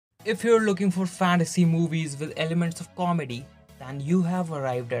If you're looking for fantasy movies with elements of comedy, then you have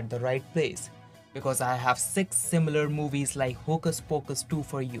arrived at the right place because I have 6 similar movies like Hocus Pocus 2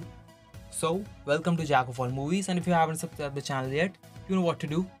 for you. So, welcome to Jack of All Movies, and if you haven't subscribed the channel yet, you know what to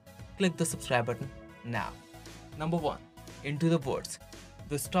do. Click the subscribe button now. Number 1. Into the Woods.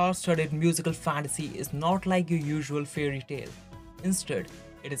 The star-studded musical fantasy is not like your usual fairy tale. Instead,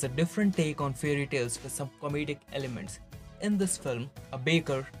 it is a different take on fairy tales with some comedic elements. In this film, a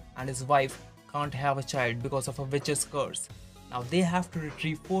baker and his wife can't have a child because of a witch's curse. Now they have to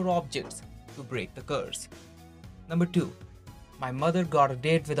retrieve 4 objects to break the curse. Number 2. My Mother Got a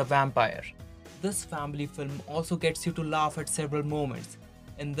Date with a Vampire. This family film also gets you to laugh at several moments.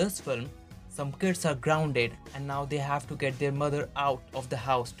 In this film, some kids are grounded and now they have to get their mother out of the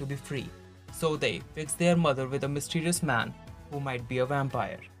house to be free. So they fix their mother with a mysterious man who might be a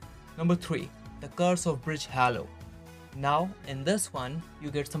vampire. Number 3. The Curse of Bridge Halo. Now, in this one,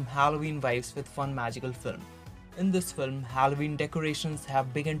 you get some Halloween vibes with fun magical film. In this film, Halloween decorations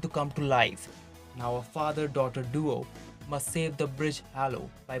have begun to come to life. Now a father-daughter duo must save the Bridge Halo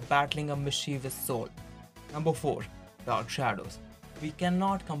by battling a mischievous soul. Number 4. Dark Shadows. We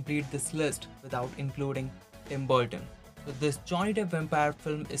cannot complete this list without including Tim Burton. So this Johnny Depp vampire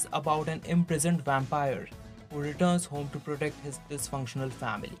film is about an imprisoned vampire who returns home to protect his dysfunctional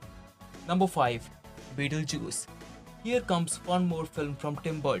family. Number 5. Beetlejuice. Here comes one more film from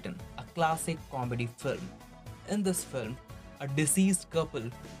Tim Burton, a classic comedy film. In this film, a deceased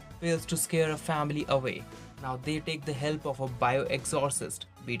couple fails to scare a family away. Now they take the help of a bioexorcist,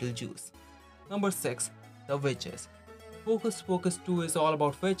 Beetlejuice. Number 6. The Witches. Hocus Pocus 2 is all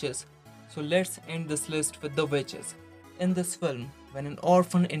about witches, so let's end this list with The Witches. In this film, when an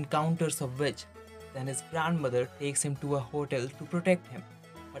orphan encounters a witch, then his grandmother takes him to a hotel to protect him.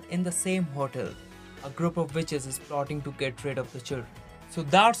 But in the same hotel, a group of witches is plotting to get rid of the children. So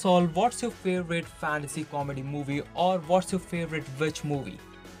that's all. What's your favorite fantasy comedy movie, or what's your favorite witch movie?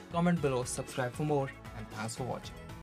 Comment below, subscribe for more, and thanks for watching.